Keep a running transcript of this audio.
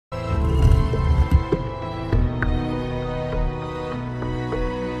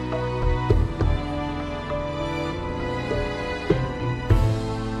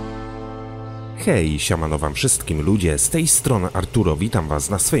Hej, siemano wam wszystkim ludzie, z tej strony Arturo, witam was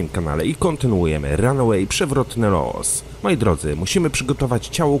na swoim kanale i kontynuujemy Runaway, przewrotny los. Moi drodzy, musimy przygotować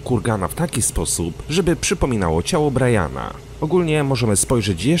ciało kurgana w taki sposób, żeby przypominało ciało Briana. Ogólnie możemy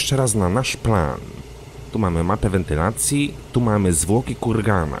spojrzeć jeszcze raz na nasz plan. Tu mamy mapę wentylacji, tu mamy zwłoki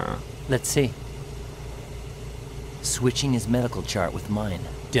kurgana. Let's see. Switching his medical chart with mine.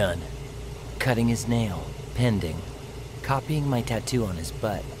 Done. Cutting his nail. Pending. Copying my tattoo on his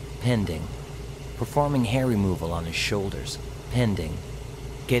butt. Pending. Performing hair removal on his shoulders. Pending.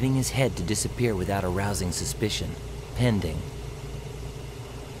 Getting his head to disappear without arousing suspicion. Pending.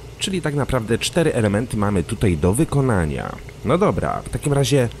 Czyli tak naprawdę 4 elementy mamy tutaj do wykonania. No dobra, w takim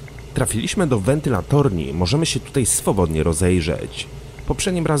razie trafiliśmy do wentylatorni, możemy się tutaj swobodnie rozejrzeć.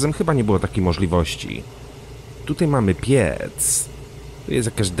 Poprzednim razem chyba nie było takiej możliwości. Tutaj mamy piec. Tu jest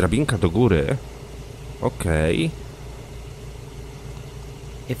jakaś drabinka do góry. Okej.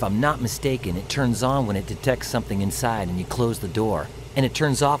 If I'm not mistaken, it turns on when it detects something inside and you close the door, and it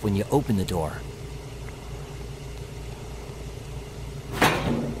turns off when you open the door.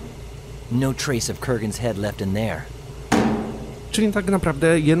 No trace of Kurgan's head left in there. Czyli tak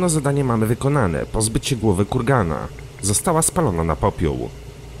naprawdę jedno zadanie mamy wykonane. Pozbyć się głowy kurgana. Została spalona na popiół.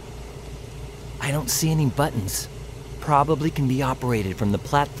 I don't see any buttons. Probably can be operated from the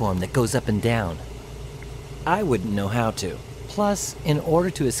platform that goes up and down. I wouldn't know how to. Plus, in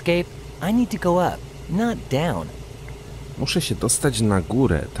order to escape, I need to go up, not down. Muszę się dostać na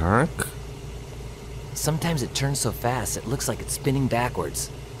górę, tak? Sometimes it turns so fast it looks like it's spinning backwards.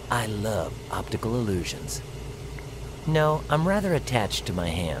 I love optical illusions. No, I'm rather attached to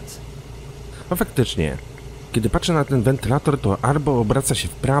my hands. No faktycznie. Kiedy patrzę na ten wentylator, to albo obraca się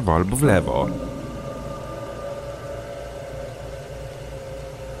w prawo, albo w lewo.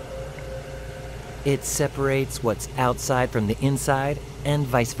 It separates what's outside from the inside and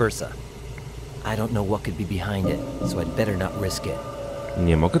vice versa. I don't know what could be behind it, so I'd better not risk it.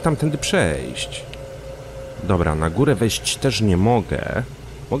 Nie mogę tamtędy przejść. Dobra, na górę wejść też nie mogę.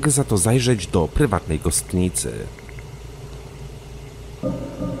 Mogę za to zajrzeć do prywatnej gostnicy.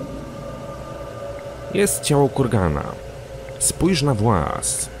 Jest ciało kurgana. Spójrz na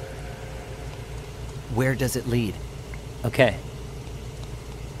włas. Where does it lead? Okay.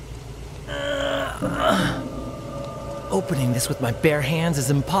 Opening this with my bare hands is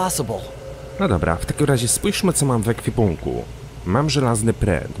impossible. No dobra, w takim razie spójrzmy, co mam w ekwipunku. Mam żelazny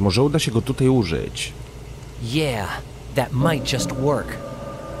pręt, może uda się go tutaj użyć. Yeah, that might just work.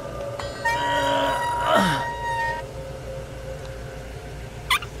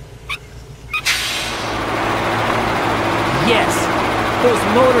 Yes! Those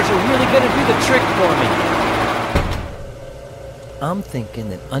motors are really gonna do the trick for me. I'm thinking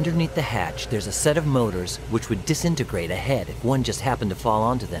that underneath the hatch there's a set of motors which would disintegrate a head if one just happened to fall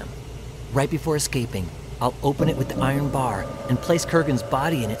onto them. Right before escaping, I'll open it with the iron bar and place Kurgan's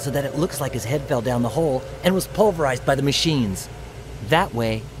body in it so that it looks like his head fell down the hole and was pulverized by the machines. That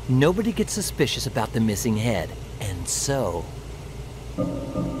way, nobody gets suspicious about the missing head. And so...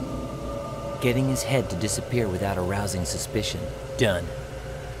 Getting his head to disappear without arousing suspicion. Done.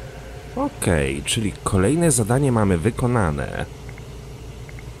 Okej, czyli kolejne zadanie mamy wykonane.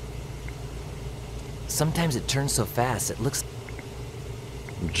 Sometimes it turns so fast it looks...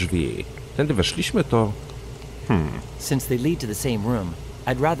 Drzwi. Tędy weszliśmy, to... Since they lead to the same room,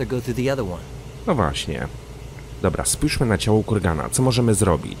 I'd rather go through the other one. No właśnie. Dobra, spójrzmy na ciało kurgana. Co możemy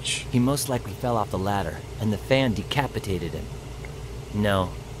zrobić? He most likely fell off the ladder, and the fan decapitated him. No,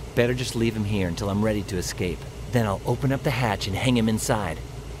 better just leave him here until I'm ready to escape. Then I'll open up the hatch and hang him inside,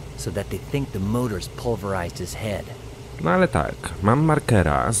 so that they think the motors pulverized his head. No ale tak, mam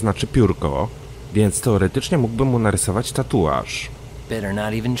markera, znaczy piórko, więc teoretycznie mógłbym mu narysować tatuaż. Better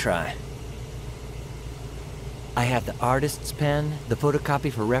not even try. I have the artist's pen, the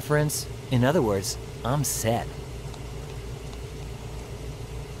photocopy for reference. In other words, I'm set.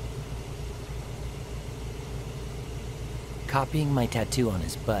 Copying my tattoo on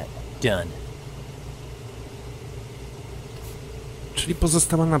his butt. Done. Czyli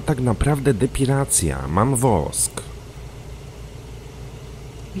pozostała nam tak naprawdę depilacja. Mam wosk.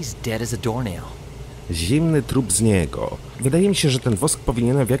 He's dead as a doornail. Zimny trup z niego. Wydaje mi się, że ten wosk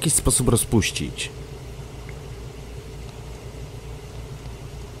powinienem w jakiś sposób rozpuścić.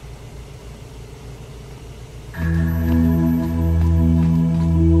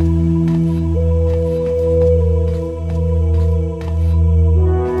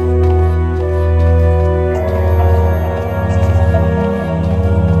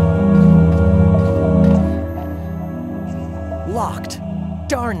 Locked.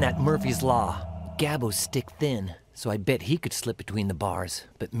 Darn that Murphy's Law. Gabbo's stick thin, so I bet he could slip between the bars.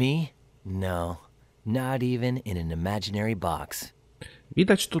 But me? No, not even in an imaginary box.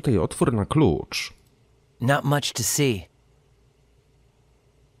 Widać tutaj otwór na klucz. Not much to see.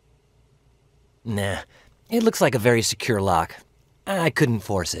 Nah, it looks like a very secure lock. I couldn't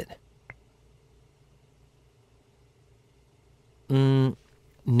force it.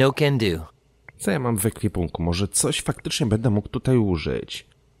 No can do. Co ja mam w ekwipunku? Może coś faktycznie będę mógł tutaj użyć.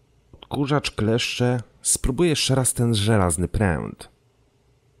 Odkurzacz, kleszcze. Spróbuję jeszcze raz ten żelazny pręt.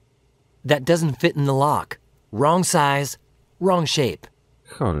 That doesn't fit in the lock. Wrong size, wrong shape.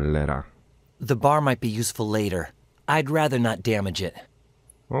 Cholera. The bar might be useful later. I'd rather not damage it.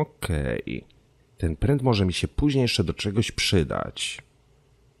 Okej. Ten pręt może mi się później jeszcze do czegoś przydać.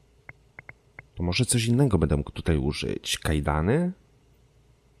 To może coś innego będę mógł tutaj użyć. Kajdany?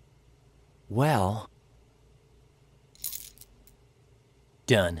 Well...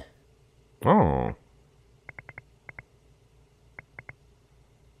 Done. O!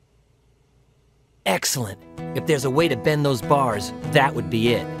 Excellent. If there's a way to bend those bars, that would be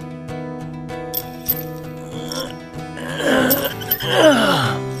it.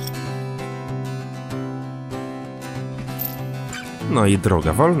 No i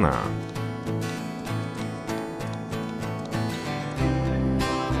droga wolna.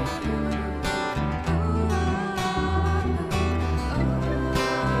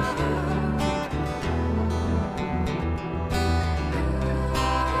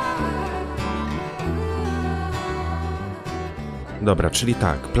 Dobra, czyli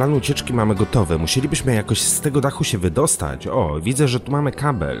tak, plan ucieczki mamy gotowy. Musielibyśmy jakoś z tego dachu się wydostać. O, widzę, że tu mamy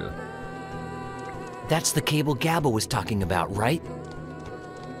kabel. That's the cable Gabbo was talking about, right?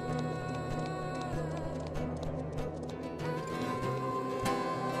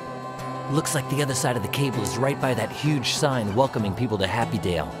 Looks like the other side of the cable is right by that huge sign welcoming people to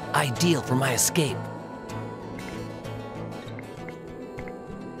Happydale. Ideal for my escape.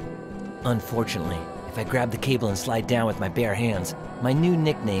 Unfortunately, if I grab the cable and slide down with my bare hands, my new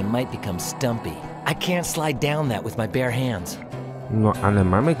nickname might become Stumpy. I can't slide down that with my bare hands. No, ale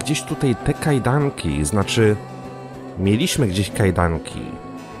mamy gdzieś tutaj te kajdanki, znaczy... Mieliśmy gdzieś kajdanki.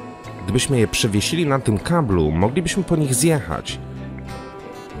 Gdybyśmy je przewiesili na tym kablu, moglibyśmy po nich zjechać.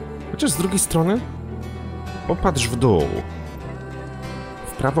 Chociaż z drugiej strony... Popatrz w dół.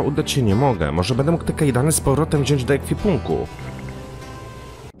 W prawo udać się nie mogę. Może będę mógł te kajdany z powrotem wziąć do ekwipunku.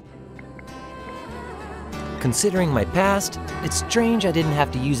 Considering my past, it's strange I didn't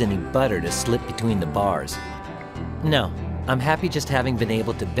have to use any butter to slip between the bars. No, I'm happy just having been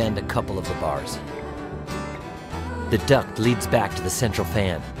able to bend a couple of the bars. The duct leads back to the central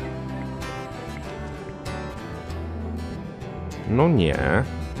fan. No nie.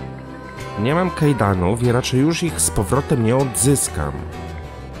 Nie mam kajdanów i raczej już ich z powrotem nie odzyskam.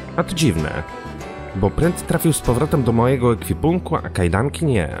 A to dziwne, bo pręt trafił z powrotem do mojego ekwipunku, a kajdanki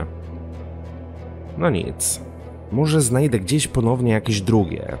nie. No nic. Może znajdę gdzieś ponownie jakieś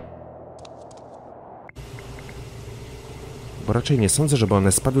drugie. Bo raczej nie sądzę, żeby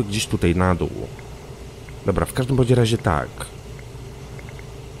one spadły gdzieś tutaj na dół. Dobra, w każdym bądź razie tak.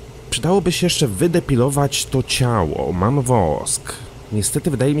 Przydałoby się jeszcze wydepilować to ciało. Mam wosk.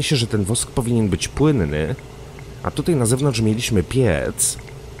 Niestety wydaje mi się, że ten wosk powinien być płynny. A tutaj na zewnątrz mieliśmy piec.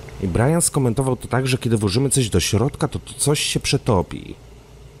 I Brian skomentował to tak, że kiedy włożymy coś do środka, to coś się przetopi.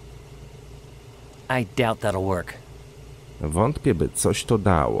 I doubt that'll work. Wątpię, by coś to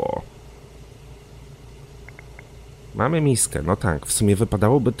dało. Mamy miskę, no tak, w sumie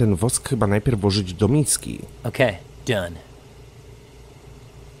wypadałoby ten wosk chyba najpierw włożyć do miski. Okay, done.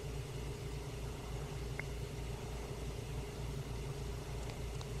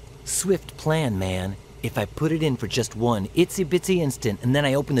 Swift plan, man. If I put it in for just one itsy-bitsy instant and then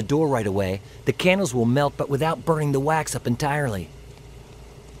I open the door right away, the candles will melt but without burning the wax up entirely.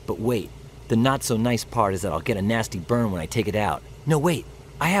 But wait, the not-so-nice part is that I'll get a nasty burn when I take it out. No, wait,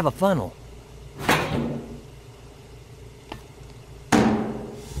 I have a funnel.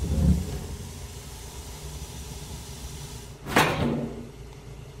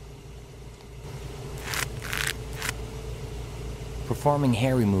 Performing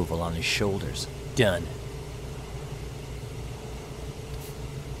hair removal on his shoulders. Done.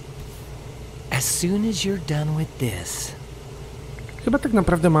 As soon as you're done with this... Chyba tak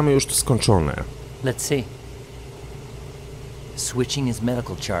naprawdę mamy już to skończone. Let's see. Switching his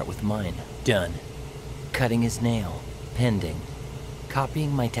medical chart with mine. Done. Cutting his nail. Pending.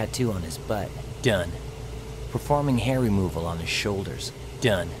 Copying my tattoo on his butt. Done. Performing hair removal on his shoulders.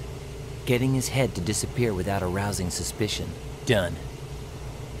 Done. Getting his head to disappear without arousing suspicion. Done.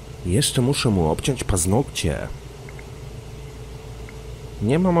 Jeszcze muszę mu obciąć paznokcie.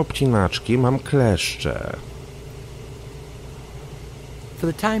 Nie mam obcinaczki, mam kleszcze. For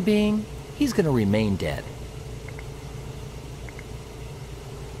the time being, he's gonna remain dead.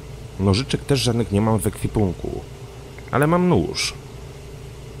 Nożyczek też żadnych nie mam w ekwipunku. Ale mam nóż.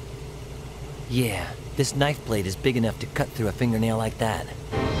 Yeah, this knife blade is big enough to cut through a fingernail like that.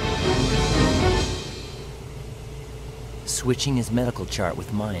 Switching his medical chart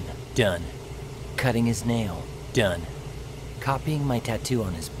with mine. Done. Cutting his nail. Done. Copying my tattoo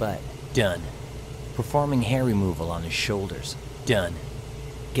on his butt. Done. Performing hair removal on his shoulders. Done.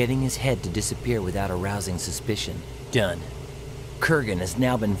 Getting his head to disappear without arousing suspicion. Done. Kurgan has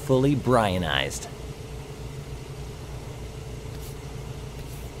now been fully Brianized.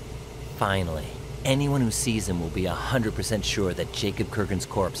 Finally, anyone who sees him will be 100% sure that Jacob Kurgan's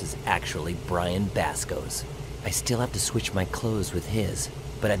corpse is actually Brian Basco's. I still have to switch my clothes with his,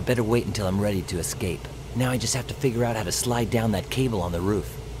 but I'd better wait until I'm ready to escape. Now I just have to figure out how to slide down that cable on the roof.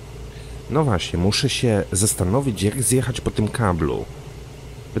 No właśnie, muszę się zastanowić, jak zjechać po tym kablu.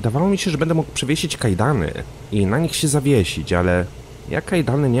 Wydawało mi się, że będę mógł przewiesić kajdany i na nich się zawiesić, ale ja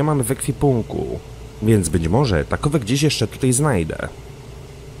kajdany nie mam w ekwipunku, więc być może takowe gdzieś jeszcze tutaj znajdę.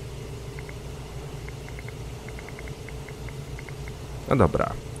 No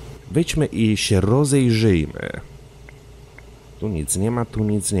dobra, wyjdźmy i się rozejrzyjmy. Tu nic nie ma, tu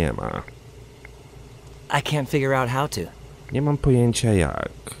nic nie ma. I can't figure out how to. Nie mam pojęcia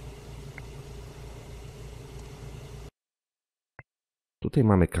jak. Tutaj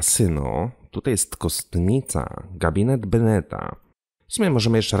mamy kasyno, tutaj jest kostnica, gabinet Benneta. W sumie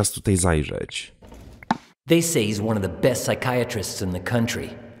możemy jeszcze raz tutaj zajrzeć. They say he's one of the best psychiatrists in the country.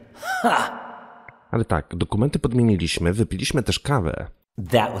 Ha! Ale tak, dokumenty podmieniliśmy, wypiliśmy też kawę.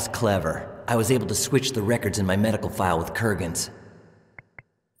 That was clever. I was able to switch the records in my medical file with Kurgan's.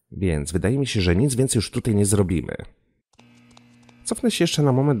 Więc wydaje mi się, że nic więcej już tutaj nie zrobimy. Cofnę się jeszcze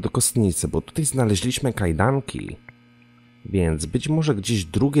na moment do kostnicy, bo tutaj znaleźliśmy kajdanki. Więc być może gdzieś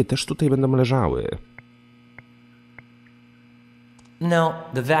drugie też tutaj będą leżały. No,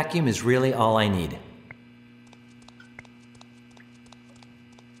 the vacuum is really all I need.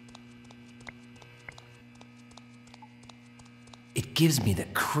 It gives me the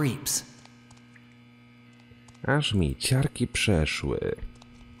creeps. Aż mi ciarki przeszły.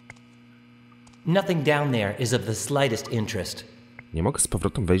 Nothing down there is of the slightest interest. Nie mogę z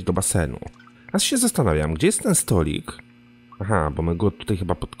powrotem wejść do basenu. Aż się zastanawiam, gdzie jest ten stolik? Aha, bo my go tutaj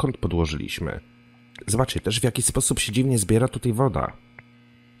chyba pod kąt podłożyliśmy. Zobaczcie też, w jaki sposób się dziwnie zbiera tutaj woda.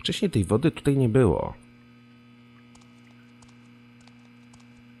 Wcześniej tej wody tutaj nie było.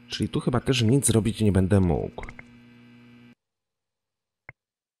 Czyli tu chyba też nic zrobić nie będę mógł.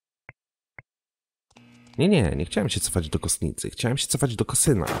 Nie chciałem się cofać do kostnicy. Chciałem się cofać do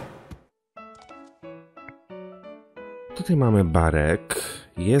kasyna. Tutaj mamy barek.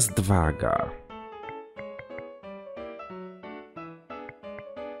 Jest waga.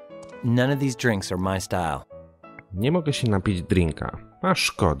 None of these drinks are my style. Nie mogę się napić drinka. A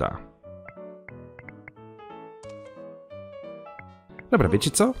szkoda. Dobra,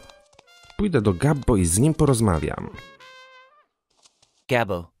 wiecie co? Pójdę do Gabbo i z nim porozmawiam.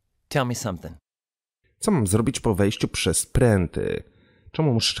 Gabbo, tell me something. Co mam zrobić po wejściu przez pręty?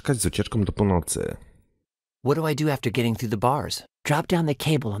 Czemu muszę czekać z ucieczką do północy? What do I do after getting through the bars? Drop down the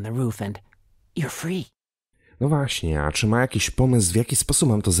cable on the roof and you're free. No właśnie, a czy ma jakiś pomysł, w jaki sposób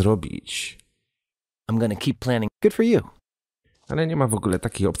mam to zrobić? I'm gonna keep planning. Good for you. Ale nie ma w ogóle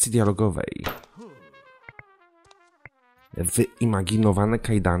takiej opcji dialogowej. Wyimaginowane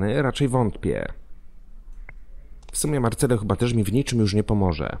kajdany? Raczej wątpię. W sumie Marcelo chyba też mi w niczym już nie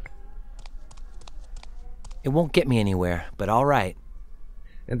pomoże. It won't get me anywhere, but all right.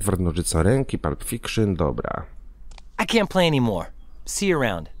 Edward Nożycoręki, Pulp Fiction, dobra. I can't play anymore. See you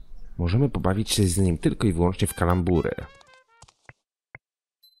around. Możemy pobawić się z nim tylko i wyłącznie w kalambury.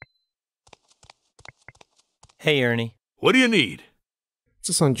 Hey, Ernie. What do you need?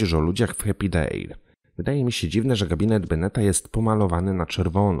 Co sądzisz o ludziach w Happy Dale? Wydaje mi się dziwne, że gabinet Benneta jest pomalowany na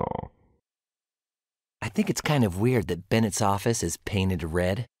czerwono. I think it's kind of weird that Bennett's office is painted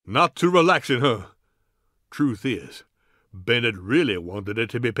red. Not too relaxing, huh? Truth is, Bennett really wanted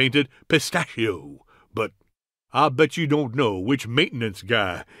it to be painted pistachio, but I bet you don't know which maintenance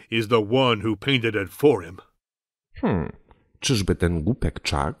guy is the one who painted it for him. Czyżby ten głupek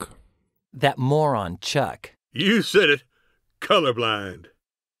Chuck? That moron Chuck. You said it. Colorblind.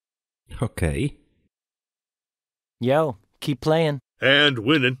 Okej. Yo, keep playing. And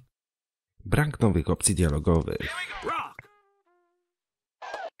winning. Brak nowych opcji dialogowych. Rock!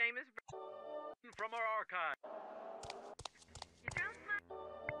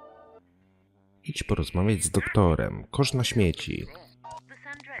 Idź porozmawiać z doktorem. Kosz na śmieci.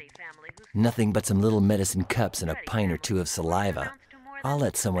 Nothing but some little medicine cups and a pint or two of saliva. I'll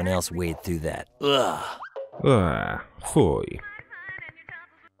let someone else wade through that. Ugh. Fuj.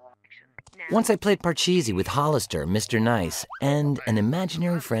 Once I played Parcheesi with Hollister, Mr. Nice, and an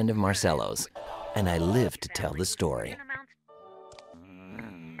imaginary friend of Marcello's, and I lived to tell the story.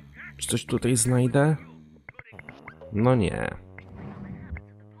 Czy coś tutaj znajdę? No nie.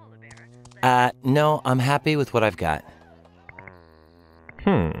 No, I'm happy with what I've got.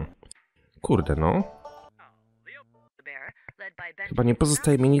 Kurde no. Chyba nie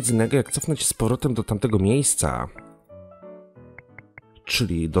pozostaje mi nic innego, jak cofnąć się z powrotem do tamtego miejsca.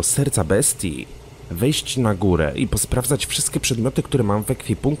 Czyli do serca bestii. Wejść na górę i posprawdzać wszystkie przedmioty, które mam w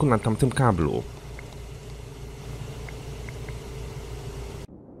ekwipunku na tamtym kablu.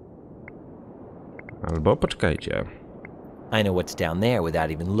 Albo poczekajcie. I know what's down there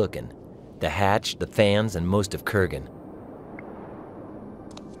without even looking. The hatch, the fans, and most of Kurgan.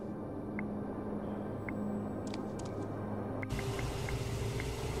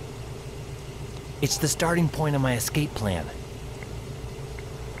 It's the starting point of my escape plan.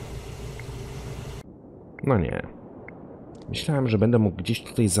 No nie. Myślałem, że będę mógł gdzieś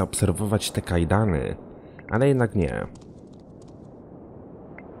tutaj zaobserwować te kajdany, ale jednak nie.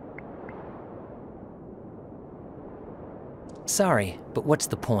 Sorry, but what's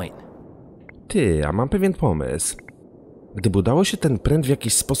the point? Ty, a mam pewien pomysł. Gdyby udało się ten pręt w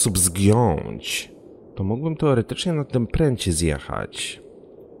jakiś sposób zgiąć, to mógłbym teoretycznie na tym pręcie zjechać.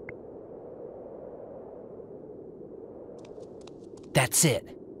 That's it.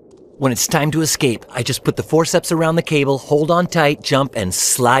 When it's time to escape, I just put the forceps around the cable, hold on tight, jump, and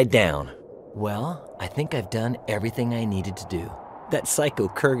slide down. Well, I think I've done everything I needed to do. That psycho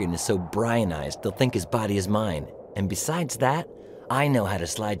Kurgan is so Brianized, they'll think his body is mine. And besides that, I know how to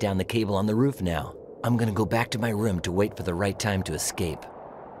slide down the cable on the roof now. I'm gonna go back to my room to wait for the right time to escape.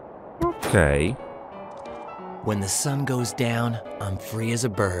 Okej. When the sun goes down, I'm free as a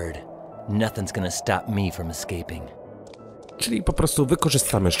bird. Nothing's gonna stop me from escaping. Czyli po prostu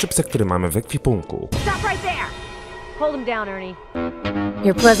wykorzystamy szczypce, które mamy w ekwipunku. Stop right there! Hold him down, Ernie.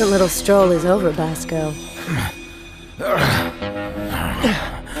 Your pleasant little stroll is over, Basco.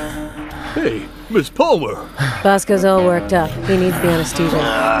 Hey, Miss Palmer! Basco's all worked up. He needs the anesthesia.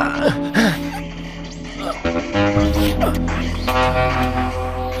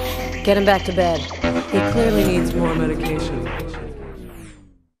 Get him back to bed. He clearly needs more medication.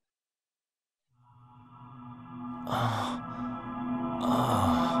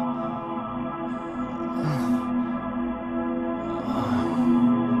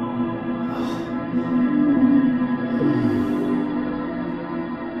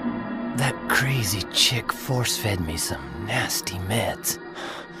 That crazy chick force-fed me some nasty meds.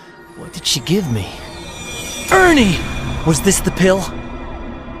 What did she give me? Ernie! Was this the pill?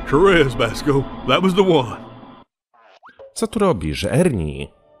 Sure is, Basco. That was the one. Co tu robisz,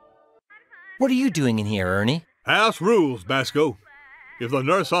 Ernie? What are you doing in here, Ernie? House rules, Basco. If the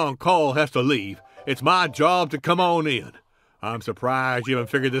nurse on call has to leave, it's my job to come on in. I'm surprised you haven't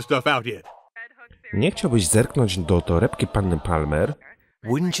figured this stuff out yet. Nie chciałbyś zerknąć do torebki panny Palmer?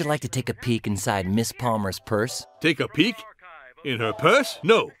 Wouldn't you like to take a peek inside Miss Palmer's purse? Take a peek? In her purse?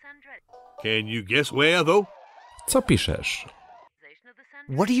 No. Can you guess where, though? Co piszesz?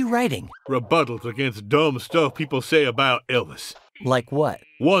 What are you writing? Rebuttals against dumb stuff people say about Elvis. Like what?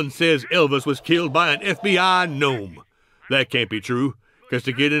 One says Elvis was killed by an FBI gnome. That can't be true, because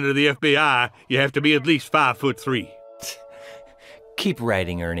to get into the FBI, you have to be at least 5'3". Keep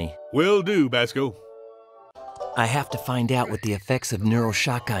writing, Ernie. Will do, Basco. I have to find out what the effects of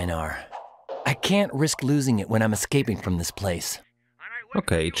neuroshocking are. I can't risk losing it when I'm escaping from this place.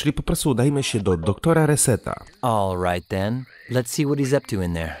 Okej, czyli po prostu udajmy się do doktora Reseta. All right then. Let's see what he's up to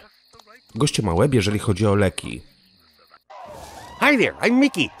in there. Gościu ma łeb, jeżeli chodzi o leki. Hi there, I'm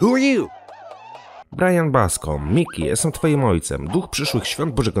Mickey. Who are you? Brian Basco, Mickey, jestem twoim ojcem, duch przyszłych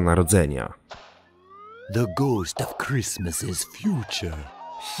świąt Bożego Narodzenia. The ghost of Christmas is future.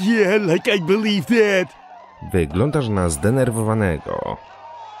 Yeah, like I believe that. Wyglądasz na zdenerwowanego.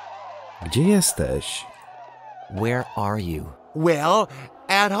 Gdzie jesteś? Where are you? Well,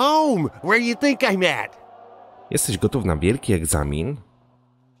 at home. Where you think I'm at? Jesteś gotów na wielki egzamin?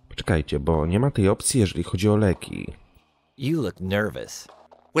 Poczekajcie, bo nie ma tej opcji, jeżeli chodzi o leki. You look nervous.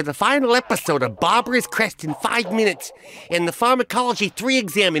 With the final episode of Barbara's Crest in 5 minutes and the Pharmacology 3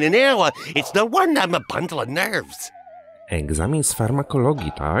 exam in an hour, it's no wonder I'm a bundle of nerves. Egzamin z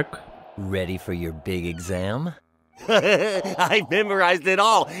farmakologii, tak? Ready for your big exam? I've memorized it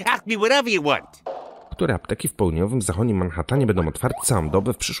all. Ask me whatever you want. Które apteki w południowym zachodnim Manhattanie będą otwarte całą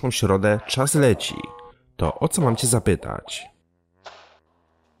dobę w przyszłą środę? Czas leci. To o co mam cię zapytać?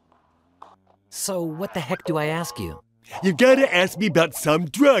 So what the heck do I ask you? You gotta ask me about some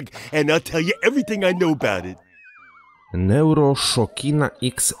drug, and I'll tell you everything I know about it. Neuroszokina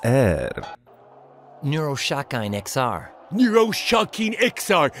XR. Neuroshokine XR. Neuroshokine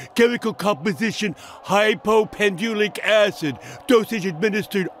XR, chemical composition, hypopendulic acid, dosage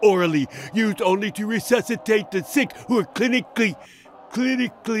administered orally, used only to resuscitate the sick who are clinically,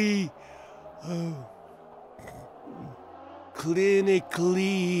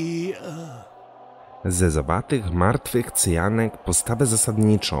 Zezowatych, martwych, cyjanek, postawę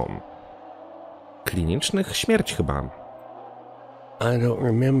zasadniczą. Klinicznych śmierć chyba. I don't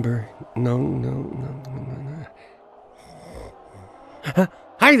remember. No.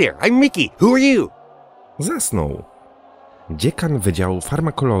 Hi there, I'm Mickey. Who are you? Zasnął. Dziekan Wydziału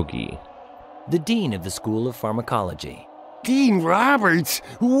Farmakologii. The Dean of the School of Pharmacology. Dean Roberts?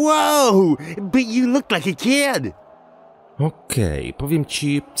 Whoa! But you look like a kid. Okej, powiem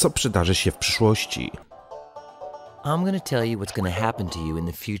ci, co przydarzy się w przyszłości. I'm gonna tell you what's gonna happen to you in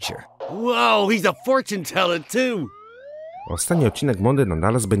the future. Whoa, he's a fortune teller too. Ostatni odcinek Mody na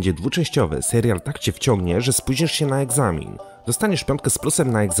Dallas będzie dwuczęściowy. Serial tak cię wciągnie, że spóźnisz się na egzamin. Dostaniesz 5 z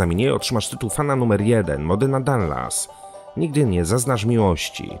plusem na egzaminie i otrzymasz tytuł fana numer 1 Mody na Dallas. Nigdy nie zaznasz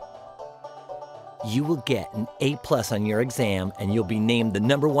miłości. You will get an A+ on your exam and you'll be named the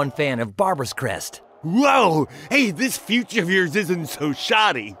 #1 fan of Barber's Crest. Whoa! Hey, this future of yours isn't so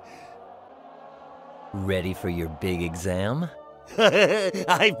shoddy. Ready for your big exam?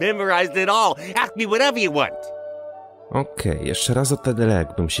 I've memorized it all. Ask me whatever you want. Okej, jeszcze raz o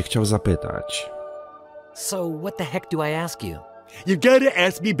Tedelek bym się chciał zapytać. So what the heck do I ask you? You gotta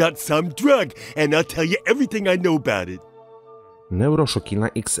ask me about some drug, and I'll tell you everything I know about it. Neuroszokina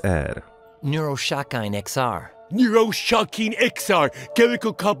XR. Neuroshokine XR. Neuroshokine XR,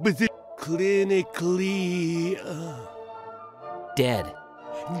 chemical composition, clinically, Dead.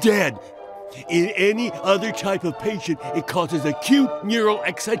 dead. In any other type of patient, it causes acute neural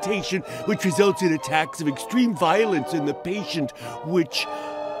excitation, which results in attacks of extreme violence in the patient, which,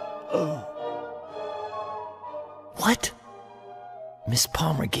 What? Miss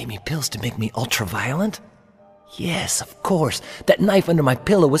Palmer gave me pills to make me ultra-violent? Yes, of course. That knife under my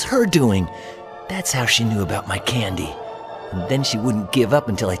pillow was her doing. That's how she knew about my candy. And then she wouldn't give up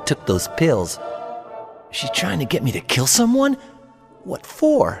until I took those pills. Is she trying to get me to kill someone? What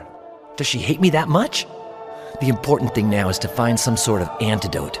for? Does she hate me that much? The important thing now is to find some sort of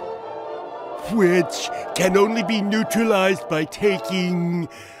antidote. which can only be neutralized by taking,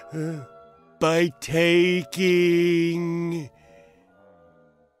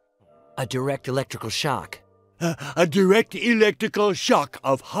 A direct electrical shock. a direct electrical shock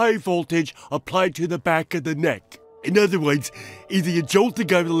of high voltage applied to the back of the neck. In other words, either you jolt the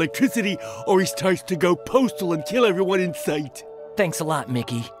guy with electricity or he starts to go postal and kill everyone in sight. Thanks a lot,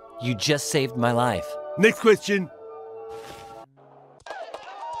 Mickey. You just saved my life. Next question.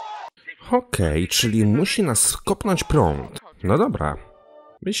 Okej, czyli musi nas kopnąć prąd. No dobra.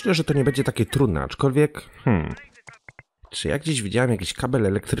 Myślę, że to nie będzie takie trudne, aczkolwiek... Czy ja gdzieś widziałem jakiś kabel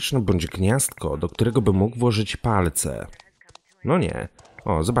elektryczny bądź gniazdko, do którego bym mógł włożyć palce? No nie.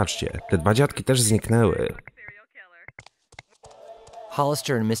 O, zobaczcie, te dwa dziadki też zniknęły.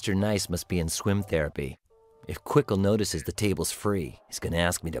 Hollister and Mr. Nice must be in swim therapy. If Quickle notices the table's free, he's gonna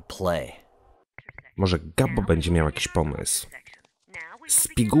ask me to play. Może Gabbo będzie miał jakiś pomysł. Z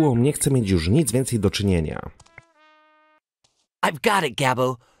pigułą nie chcę mieć już nic więcej do czynienia. I've got it,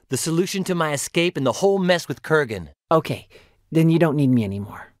 Gabbo. The solution to my escape and the whole mess with Kurgan. Okay, then you don't need me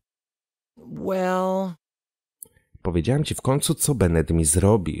anymore. Well... Powiedziałem ci w końcu, co Bennett mi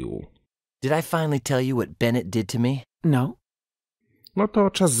zrobił. Did I finally tell you what Bennett did to me? No. No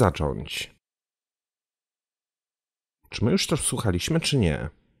to czas zacząć. Czy my już to słuchaliśmy, czy nie?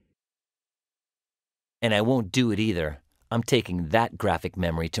 And I won't do it either. I'm taking that graphic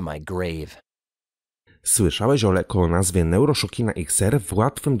memory to my grave. Słyszałeś o leku o nazwie Neuroszokina XR w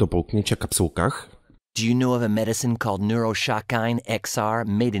łatwym do połknięcia kapsułkach? Do you know of a medicine called Neuroshokine XR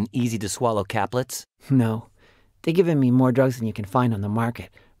made in easy-to-swallow caplets? No. They've given me more drugs than you can find on the market,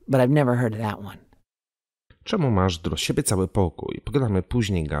 but I've never heard of that one. Czemu masz do siebie cały pokój? Pogadamy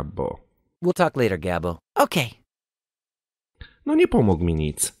później, Gabbo. We'll talk later, Gabbo. Okay. No nie pomógł mi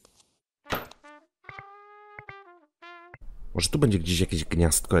nic. Może tu będzie gdzieś jakieś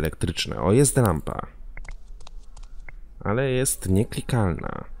gniazdko elektryczne. O, jest lampa. Ale jest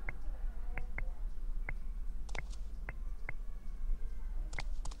nieklikalna.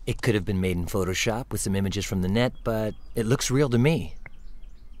 It could have been made in Photoshop with some images from the net, but it looks real to me.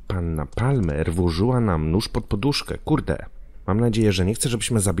 Panna Palmer włożyła nam nóż pod poduszkę. Kurde. Mam nadzieję, że nie chce,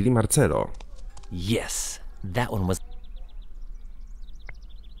 żebyśmy zabili Marcelo. Yes, that one was...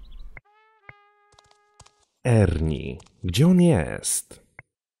 Ernie. Gdzie on jest?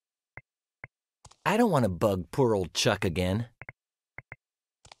 I don't want to bug poor old Chuck again.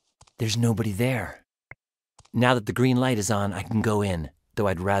 There's nobody there. Now that the green light is on, I can go in, though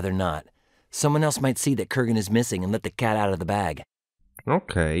I'd rather not. Someone else might see that Kurgan is missing and let the cat out of the bag.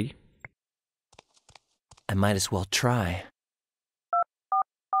 Okej. I might as well try.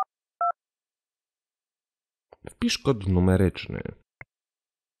 Wpisz kod numeryczny.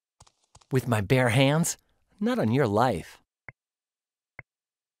 With my bare hands? Not on your life.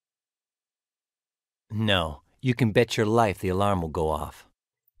 No, you can bet your life the alarm will go off.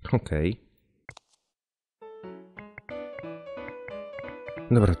 Okej.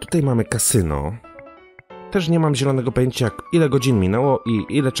 Dobra, tutaj mamy kasyno. Też nie mam zielonego pojęcia, ile godzin minęło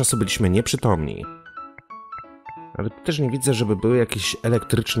i ile czasu byliśmy nieprzytomni. Ale tu też nie widzę, żeby były jakieś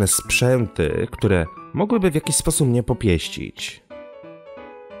elektryczne sprzęty, które mogłyby w jakiś sposób mnie popieścić.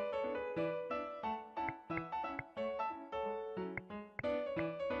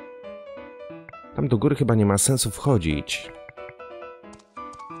 Tam do góry chyba nie ma sensu wchodzić.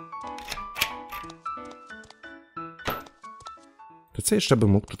 To co jeszcze bym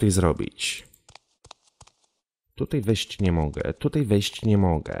mógł tutaj zrobić? Tutaj wejść nie mogę, tutaj wejść nie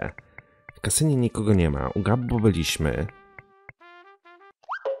mogę. W kasynie nikogo nie ma, u Gabbo byliśmy.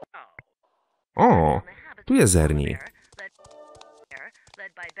 O, tu jest Ernie.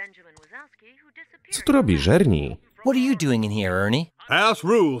 Co tu robisz, Ernie? What are you doing in here, Ernie? House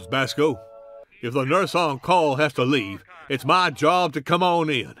rules, Basco. If the nurse on call has to leave, it's my job to come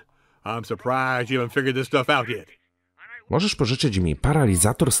on in. I'm surprised you haven't figured this stuff out yet. Możesz pożyczyć mi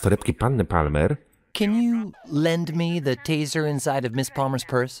paralizator z torebki panny Palmer? Can you lend me the taser inside of Miss Palmer's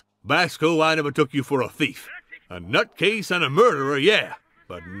purse? Basco, I never took you for a thief. A nutcase and a murderer, yeah,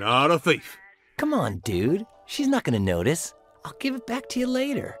 but not a thief. Come on, dude. She's not gonna notice. I'll give it back to you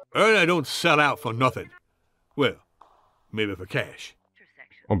later. I don't sell out for nothing. Well, maybe for cash.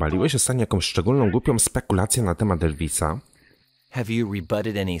 Obaliłeś ostatnio jakąś szczególną głupią spekulację na temat Elvisa? Have you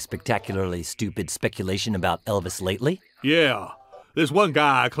rebutted any spectacularly stupid speculation about Elvis lately? Yeah, this one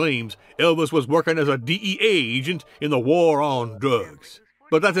guy claims Elvis was working as a DEA agent in the war on drugs.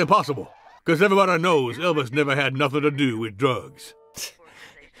 But that's impossible, because everybody knows Elvis never had nothing to do with drugs.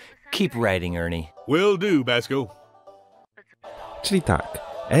 Keep writing, Ernie. Will do, Basco. Czyli tak,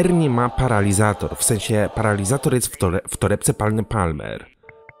 Ernie ma paralizator, w sensie paralizator jest w torebce panny Palmer.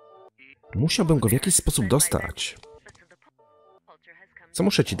 Musiałbym go w jakiś sposób dostać. Co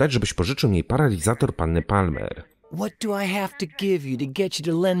muszę ci dać, żebyś pożyczył mi paralizator panny Palmer? What do I have to give you to get you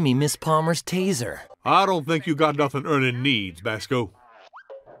to lend me Miss Palmer's taser? I don't think you got nothing Ernie needs, Basco.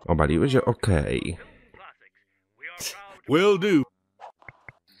 Obaliłeś je? Okej. Will do.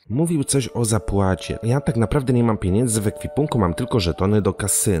 Mówił coś o zapłacie. Ja tak naprawdę nie mam pieniędzy w ekwipunku, mam tylko żetony do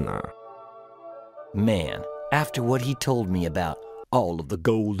kasyna. Man, after what he told me about all of the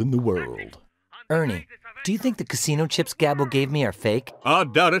gold in the world. Ernie, do you think the casino chips Gabbo gave me are fake? I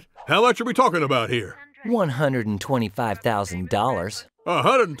doubt it. How much are we talking about here? $125,000.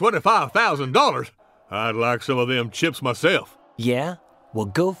 $125,000? I'd like some of them chips myself. Yeah? Well,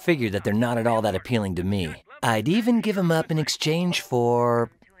 go figure that they're not at all that appealing to me. I'd even give them up in exchange for,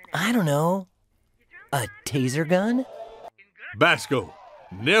 I don't know, a taser gun? Basco,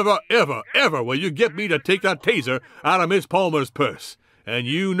 never, ever, ever will you get me to take that taser out of Miss Palmer's purse. And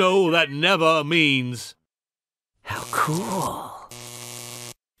you know that never means... How cool.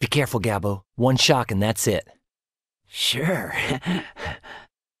 Be careful, Gabbo. One shock and that's it. Sure.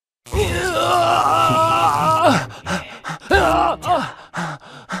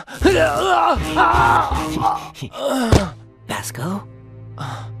 Basco?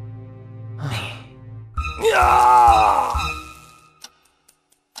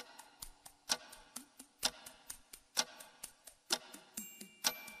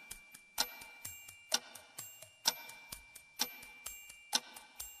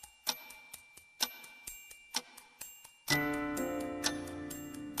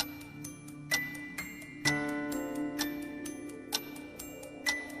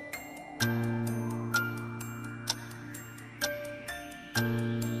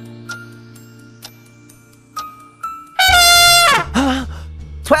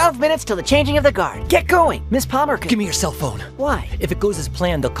 Minutes till the changing of the guard. Get going! Miss Palmer can... Give me your cell phone. Why? If it goes as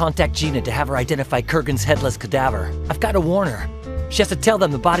planned, they'll contact Gina to have her identify Kurgan's headless cadaver. I've got to warn her. She has to tell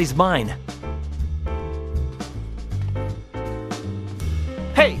them the body's mine.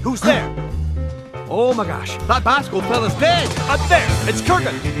 Hey, who's there? Oh my gosh, that Basco fella's dead! Up there! It's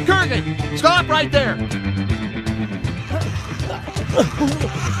Kurgan! Kurgan! Stop right there!